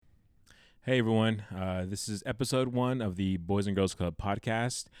Hey everyone, this is episode 1 of the Boys and Girls Club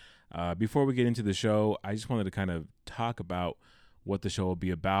podcast. Before we get into the show, I just wanted to kind of talk about what the show will be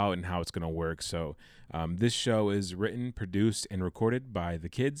about and how it's going to work. So this show is written, produced, and recorded by the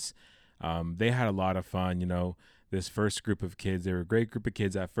kids. They had a lot of fun, this first group of kids. They were a great group of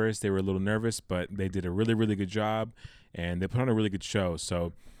kids at first. They were a little nervous, but they did a really, really good job, and they put on a really good show.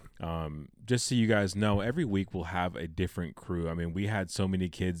 So just so you guys know, every week we'll have a different crew. I mean, we had so many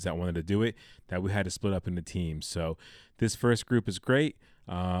kids that wanted to do it that we had to split up into teams. So this first group is great.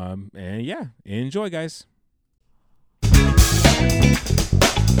 And yeah, enjoy, guys.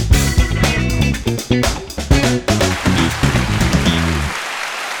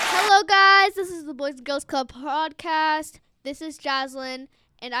 Hello, guys. This is the Boys and Girls Club podcast. This is Jaslyn,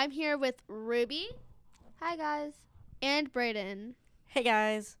 and I'm here with Ruby. Hi, guys. And Brayden. Hey,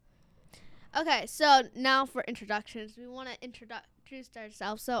 guys. Okay, so now for introductions. We want to introduce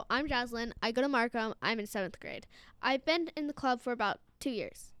ourselves. So I'm Jaslyn. I go to Markham. I'm in 7th grade. I've been in the club for about 2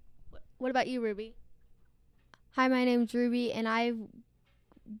 years. What about you, Ruby? Hi, my name's Ruby, and I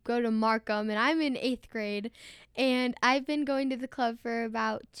go to Markham, and I'm in 8th grade. And I've been going to the club for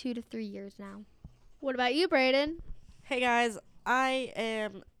about 2 to 3 years now. What about you, Brayden? Hey, guys. I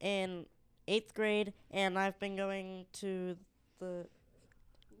am in 8th grade, and I've been going to the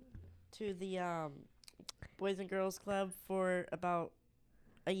Boys and Girls Club for about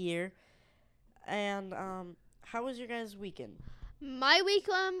a year. And how was your guys' weekend? My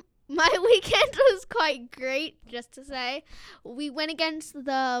weekend was quite great, just to say. We went against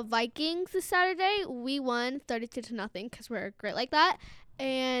the Vikings this Saturday. We won 32-0 because we're great like that.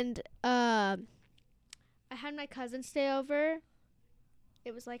 And I had my cousin stay over.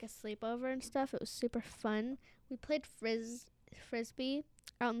 It was like a sleepover and stuff. It was super fun. We played frisbee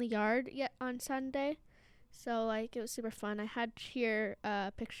out in the yard on Sunday. So, it was super fun. I had cheer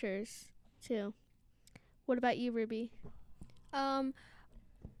pictures, too. What about you, Ruby?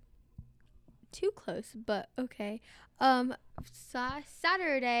 Too close, but okay.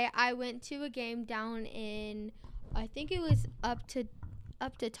 Saturday, I went to a game down in, I think it was up to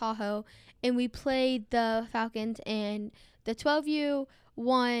Tahoe, and we played the Falcons, and the 12U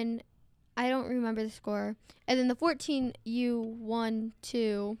won. I don't remember the score. And then the 14U won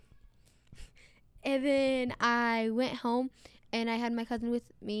too. And then I went home, and I had my cousin with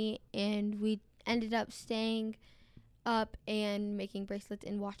me, and we ended up staying up and making bracelets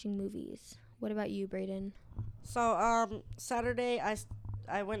and watching movies. What about you, Brayden? So, Saturday,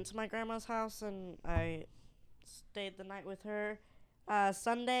 I went to my grandma's house, and I stayed the night with her.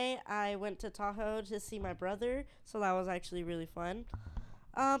 Sunday, I went to Tahoe to see my brother, so that was actually really fun.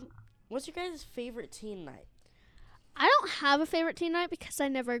 What's your guys' favorite teen night? I don't have a favorite teen night because I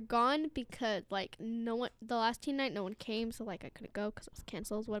never gone the last teen night, no one came, so I couldn't go because it was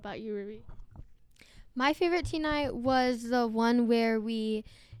canceled. What about you, Ruby? My favorite teen night was the one where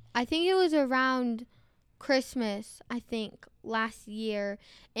I think it was around Christmas, last year,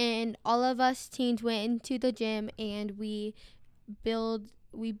 and all of us teens went into the gym and we builded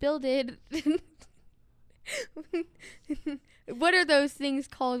what are those things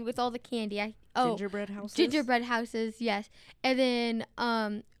called with all the candy? Gingerbread houses? Gingerbread houses, yes. And then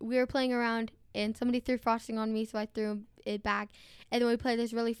we were playing around, and somebody threw frosting on me, so I threw it back. And then we played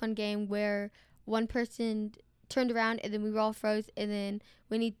this really fun game where one person turned around, and then we all froze, and then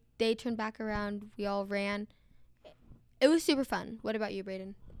when they turned back around, we all ran. It was super fun. What about you,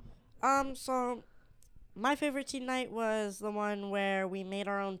 Brayden? So my favorite teen night was the one where we made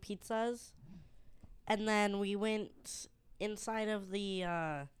our own pizzas, and then we went inside of the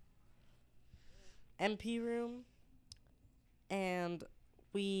MP room, and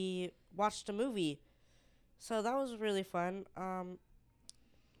we watched a movie. So that was really fun.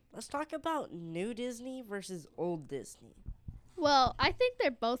 Let's talk about new Disney versus old Disney. Well, I think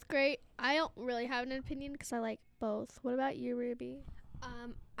they're both great. I don't really have an opinion because I like both. What about you, Ruby?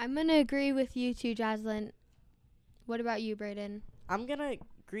 I'm going to agree with you too, Jaslyn. What about you, Brayden? I'm going to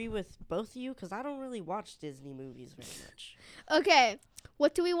agree with both of you because I don't really watch Disney movies very much. Okay,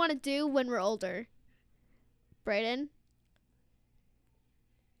 what do we want to do when we're older? Brayden?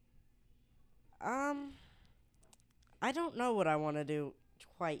 I don't know what I want to do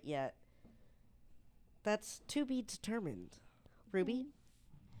quite yet. That's to be determined. Ruby?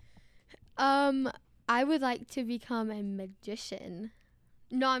 I would like to become a magician.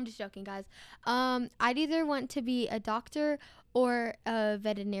 No, I'm just joking, guys. I'd either want to be a doctor or a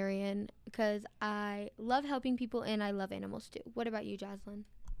veterinarian because I love helping people and I love animals too. What about you, Jaslyn?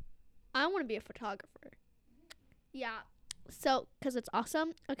 I want to be a photographer. Yeah. So, because it's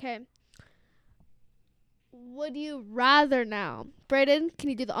awesome. Okay. Would you rather now? Brayden, can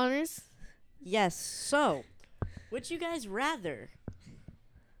you do the honors? Yes, so, would you guys rather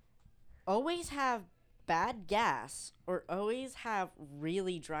always have bad gas or always have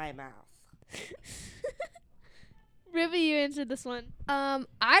really dry mouth? Ruby, you answered this one.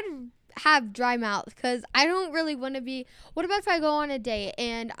 I'd have dry mouth because I don't really want to be. What about if I go on a date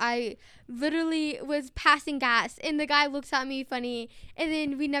and I literally was passing gas and the guy looks at me funny and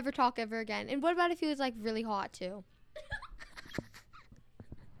then we never talk ever again? And what about if he was like really hot too?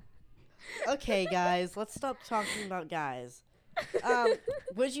 Okay, guys, let's stop talking about guys.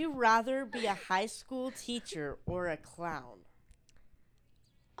 Would you rather be a high school teacher or a clown?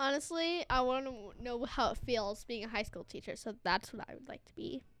 Honestly, I want to know how it feels being a high school teacher, so that's what I would like to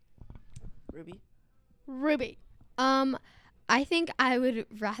be. Ruby? Ruby. I think I would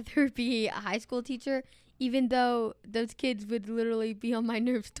rather be a high school teacher, even though those kids would literally be on my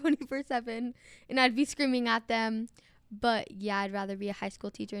nerves 24/7 and I'd be screaming at them. But yeah, I'd rather be a high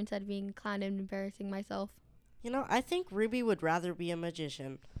school teacher instead of being a clown and embarrassing myself. You know, I think Ruby would rather be a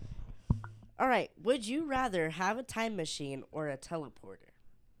magician. All right, would you rather have a time machine or a teleporter?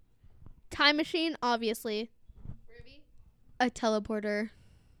 Time machine, obviously. Ruby? A teleporter.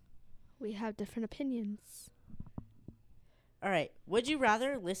 We have different opinions. All right, would you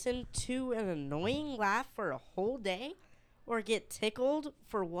rather listen to an annoying laugh for a whole day or get tickled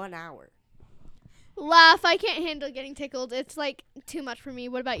for 1 hour? Laugh. I can't handle getting tickled. It's like too much for me.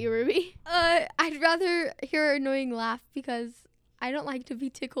 What about you, Ruby? I'd rather hear an annoying laugh because I don't like to be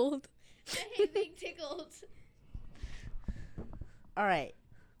tickled. I hate being tickled. All right,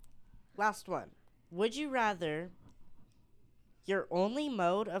 last one. Would you rather your only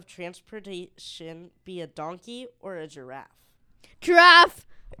mode of transportation be a donkey or a giraffe? Giraffe.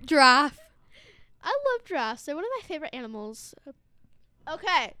 Giraffe. I love giraffes. They're one of my favorite animals.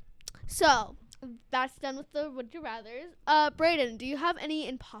 Okay, so that's done with the would you rathers. Brayden, do you have any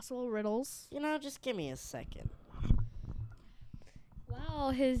impossible riddles? You know, just give me a second. While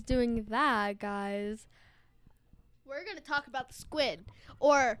he's doing that, guys. We're gonna talk about the squid,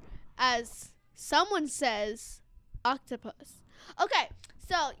 or as someone says, octopus. Okay,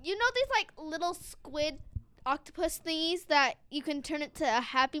 so you know these like little squid octopus thingies that you can turn it to a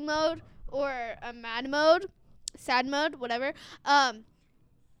happy mode or a mad mode, sad mode, whatever.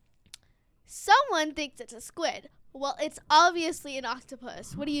 Someone thinks it's a squid. Well, it's obviously an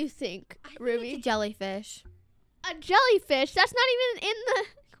octopus. What do you think, Ruby? It's a jellyfish. A jellyfish? That's not even in the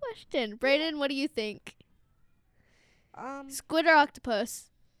question. Brayden, what do you think? Squid or octopus?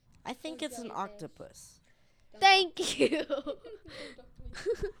 I think it's an octopus. Thank you.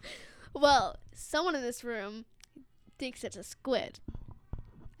 Well, someone in this room thinks it's a squid.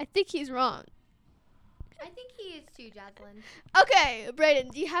 I think he's wrong. I think he is too, Jaslyn. Okay,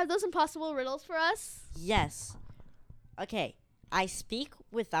 Brayden, do you have those impossible riddles for us? Yes. Okay. I speak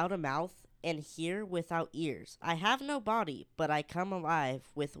without a mouth and hear without ears. I have no body, but I come alive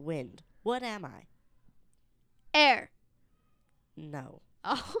with wind. What am I? Air. No.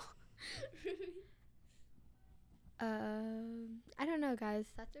 Oh. I don't know, guys.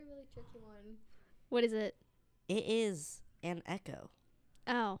 That's a really tricky one. What is it? It is an echo.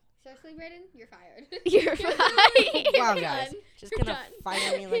 Oh. Seriously, Brayden? You're fired. You're fine. Wow, You're guys. done. Just You're gonna done.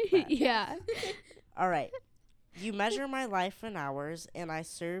 fire me like that. Yeah. All right. You measure my life in hours, and I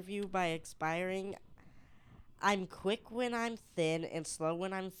serve you by expiring. I'm quick when I'm thin and slow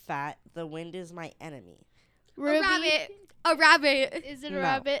when I'm fat. The wind is my enemy. Ruby, A rabbit. A rabbit. is it a No.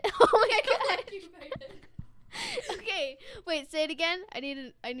 rabbit? Oh my god. Okay, wait, say it again. I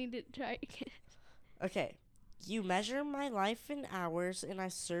need to try again. Okay. You measure my life in hours, and I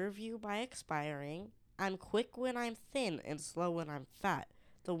serve you by expiring. I'm quick when I'm thin and slow when I'm fat.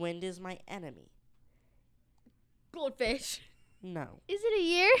 The wind is my enemy. Goldfish. No. Is it a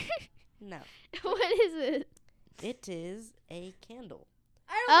year? No. What is it? It is a candle.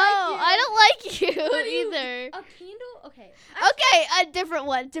 I don't like you What do you- either. A candle? Okay. Okay, a different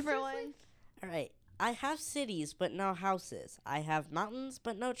one. Different Seriously? one. All right. I have cities, but no houses. I have mountains,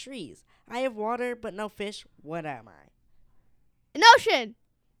 but no trees. I have water, but no fish. What am I? An ocean.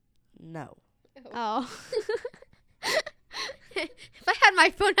 No. Oh. If I had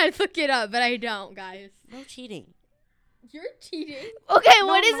my phone, I'd look it up, but I don't, guys. No cheating. You're cheating. Okay, No,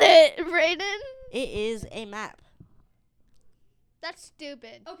 what is no. it, Brayden? It is a map. That's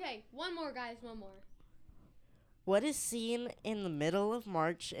stupid. Okay, one more, guys. One more. What is seen in the middle of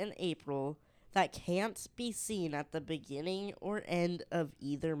March and April that can't be seen at the beginning or end of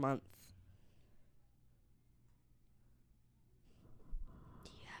either month?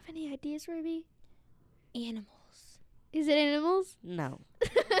 Do you have any ideas, Ruby? Animals. Is it animals? No.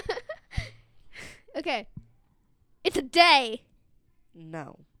 Okay. It's a day.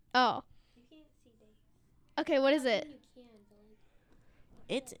 No. Oh. You can Okay, what is it?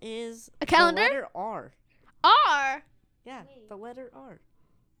 It is A calendar? the letter R. R. Yeah, the letter R.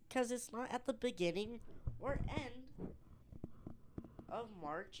 Because it's not at the beginning or end of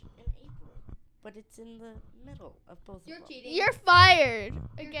March and April, but it's in the middle of both You're of them. cheating. You're fired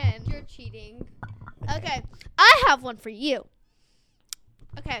again. You're cheating. Okay, I have one for you.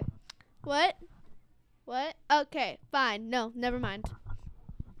 Okay, what? What? Okay, fine. No, never mind.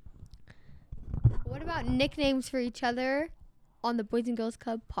 What about nicknames for each other on the Boys and Girls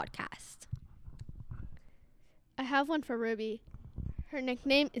Club podcast? I have one for Ruby. Her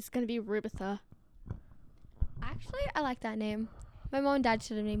nickname is gonna be Rubitha. Actually, I like that name. My mom and dad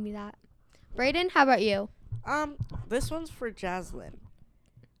should have named me that. Brayden, how about you? This one's for Jaslyn.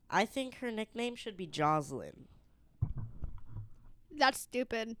 I think her nickname should be Jocelyn. That's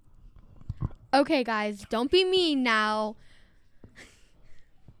stupid. Okay, guys, don't be mean now.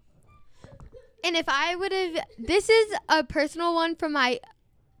 And if I would have, this is a personal one from my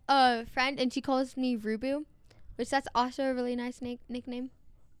friend, and she calls me Rubu, which that's also a really nice nickname.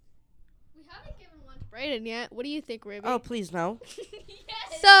 We haven't given one to Brayden yet. What do you think, Ruby? Oh, please no.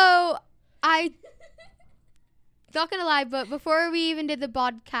 Yes. So not gonna lie, but before we even did the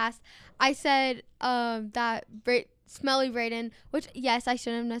podcast, I said that Smelly Brayden, which yes, I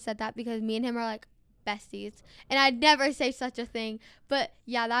shouldn't have said that because me and him are like besties, and I'd never say such a thing. But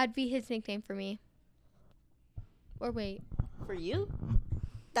yeah, that'd be his nickname for me. Or wait, For you?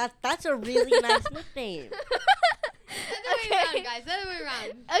 That's a really nice nickname. other way around, guys. Other way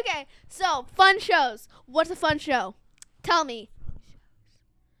around. Okay, so fun shows. What's a fun show? Tell me.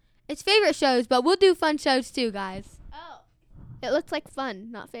 It's favorite shows, but we'll do fun shows too, guys. Oh. It looks like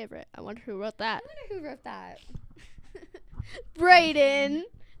fun, not favorite. I wonder who wrote that. I wonder who wrote that. Brayden.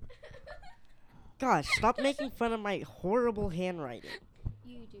 Gosh, stop making fun of my horrible handwriting.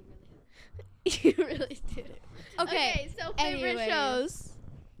 You do really. You really did. Okay. So favorite anyways. shows.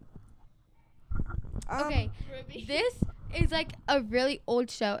 Okay. Ruby. This is like a really old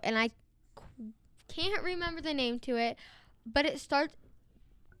show, and I can't remember the name to it, but it's like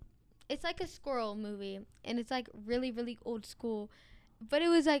a squirrel movie, and it's like really, really old school, but it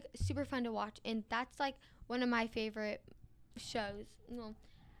was like super fun to watch, and that's like one of my favorite shows. Well,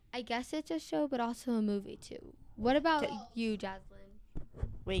 I guess it's a show, but also a movie too. What about you, Jaslyn?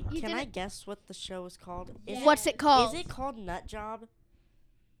 Wait, You can I didn't- guess what the show is called? What's it called? Is it called Nut Job?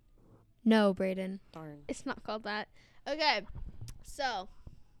 No, Brayden. Darn. It's not called that. Okay. So,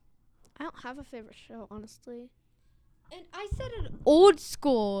 I don't have a favorite show, honestly. And I said an old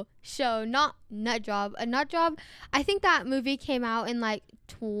school show, not Nut Job. A Nut Job, I think that movie came out in like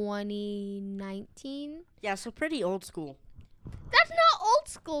 2019. Yeah, so pretty old school. That's not old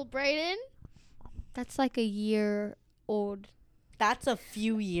school, Brayden. That's like a year old. That's a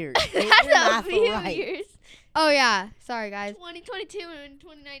few years. Get your That's a math few right. years. Oh yeah, sorry guys. 2022 and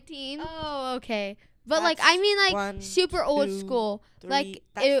 2019. Oh okay, but like I That's mean like 1, super old 2, school. 3, Like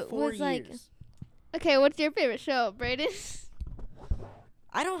that's it 4 was like years. Okay, what's your favorite show, Brayden?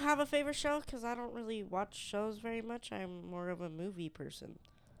 I don't have a favorite show because I don't really watch shows very much. I'm more of a movie person.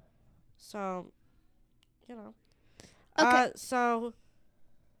 So, you know. Okay. So,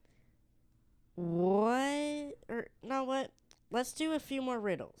 what? What? Let's do a few more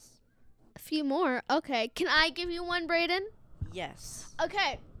riddles. A few more. Okay, can I give you one, Brayden? Yes.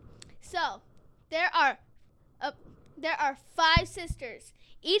 Okay, so there are 5 sisters.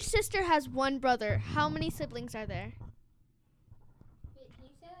 Each sister has one brother. How many siblings are there? Wait, can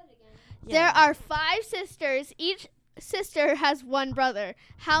you say that again? There are 5 sisters. Each sister has one brother.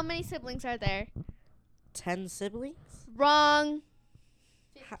 How many siblings are there? 10 siblings? Wrong.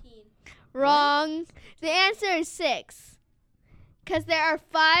 15. Wrong. The answer is 6. Because there are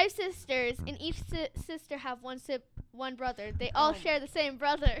 5 sisters, and each sister have one brother. They all share the same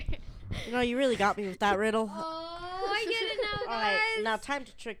brother. You know, you really got me with that riddle. Oh, I get it now, All guys. right, now time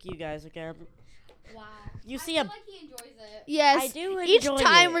to trick you guys again. Wow. You I see feel a... like he enjoys it. Yes. I do Each enjoy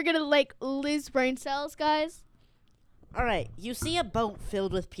time it. we're gonna lose brain cells, guys. All right, you see a boat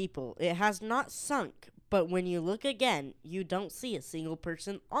filled with people. It has not sunk, but when you look again, you don't see a single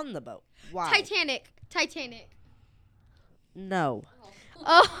person on the boat. Why? Titanic. No.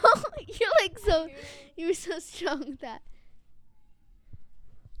 Oh, you were so strong with that.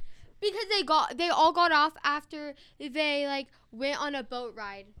 Because they all got off after they like went on a boat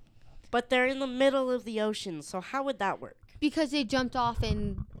ride. But they're in the middle of the ocean, so how would that work? Because they jumped off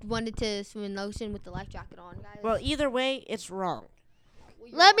and wanted to swim in the ocean with the life jacket on, guys. Well, either way, it's wrong.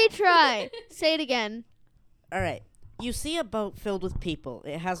 Let me try. Say it again. All right. You see a boat filled with people.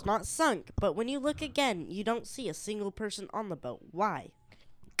 It has not sunk, but when you look again, you don't see a single person on the boat. Why?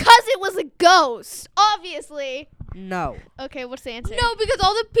 'Cause it was a ghost. Obviously. No. Okay, what's the answer? No, because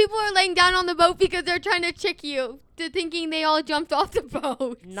all the people are laying down on the boat because they're trying to trick you to thinking they all jumped off the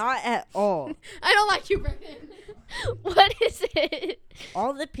boat. Not at all. I don't like you, Brendan. What is it?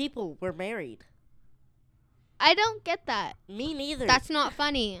 All the people were married. I don't get that. Me neither. That's not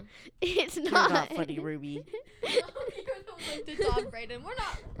funny. It's You're not. not funny, Ruby. You're the one to talk, Brayden.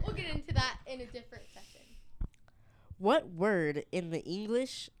 We'll get into that in a different session. What word in the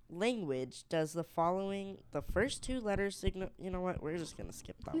English language does the first two letters signal? You know what? We're just going to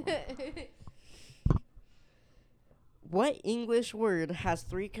skip that one. What English word has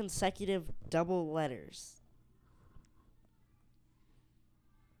 3 consecutive double letters?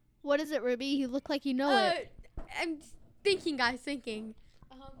 What is it, Ruby? You look like you know it. I'm thinking, guys, thinking.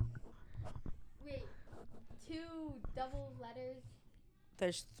 Wait, 2 double letters.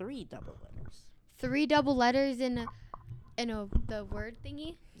 There's 3 double letters. 3 double letters in the word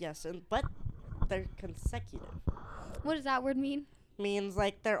thingy. Yes, but they're consecutive. What does that word mean? Means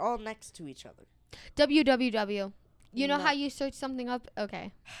like they're all next to each other. www. You know No. how you search something up?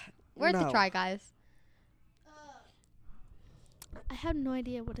 Okay. Worth a No. try, guys. I have no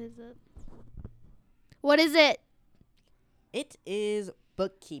idea. What is it? What is it? It is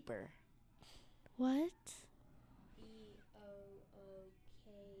bookkeeper. What?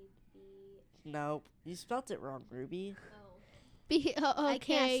 Nope. You spelt it wrong, Ruby. Okay. I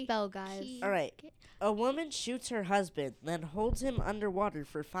can't spell, guys. Key. All right. A woman shoots her husband, then holds him underwater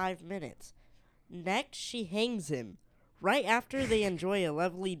for 5 minutes. Next, she hangs him. Right after they enjoy a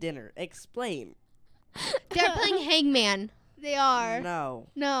lovely dinner. Explain. They're playing Hangman. They are. No.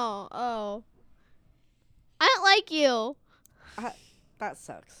 No. Oh. I don't like you. That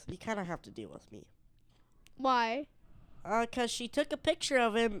sucks. You kind of have to deal with me. Why? 'Cause she took a picture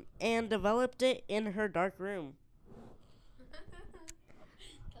of him and developed it in her dark room. That's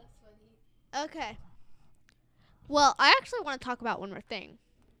funny. Okay. Well, I actually want to talk about one more thing.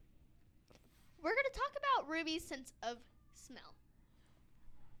 We're going to talk about Ruby's sense of smell.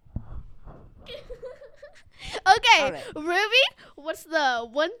 Okay, Alright. Ruby, what's the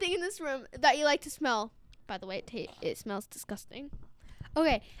one thing in this room that you like to smell? By the way, it smells disgusting.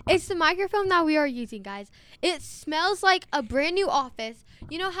 Okay, it's the microphone that we are using, guys. It smells like a brand new office.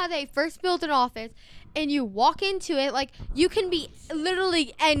 You know how they first built an office and you walk into it, like you can be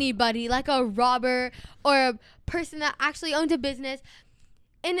literally anybody, like a robber or a person that actually owns a business.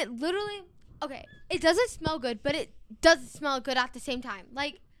 And it literally, okay, it doesn't smell good, but it does smell good at the same time.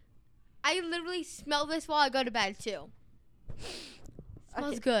 Like, I literally smell this while I go to bed too.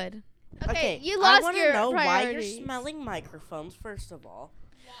 Smells Okay. good. Okay, you lost I want your to know why priorities. you're smelling microphones, first of all.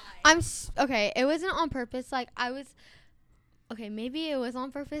 Okay, it wasn't on purpose. Like, okay, maybe it was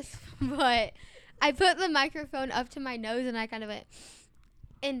on purpose, but I put the microphone up to my nose and I kind of went,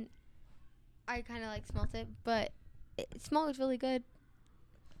 and I kind of like smelled it, but it smells really good.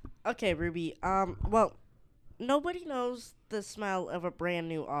 Okay, Ruby. Well, nobody knows the smell of a brand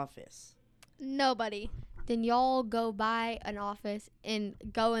new office. Nobody. Then y'all go buy an office and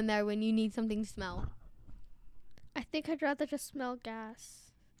go in there when you need something to smell. I think I'd rather just smell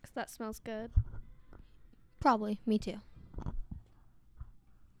gas because that smells good. Probably, me too.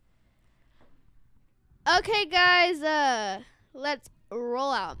 Okay, guys, let's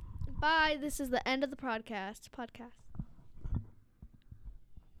roll out. Bye. This is the end of the podcast.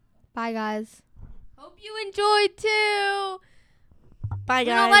 Bye, guys. Hope you enjoyed too. Bye, We're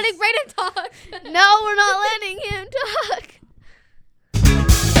guys. not letting Brayden talk. No, we're not letting him talk.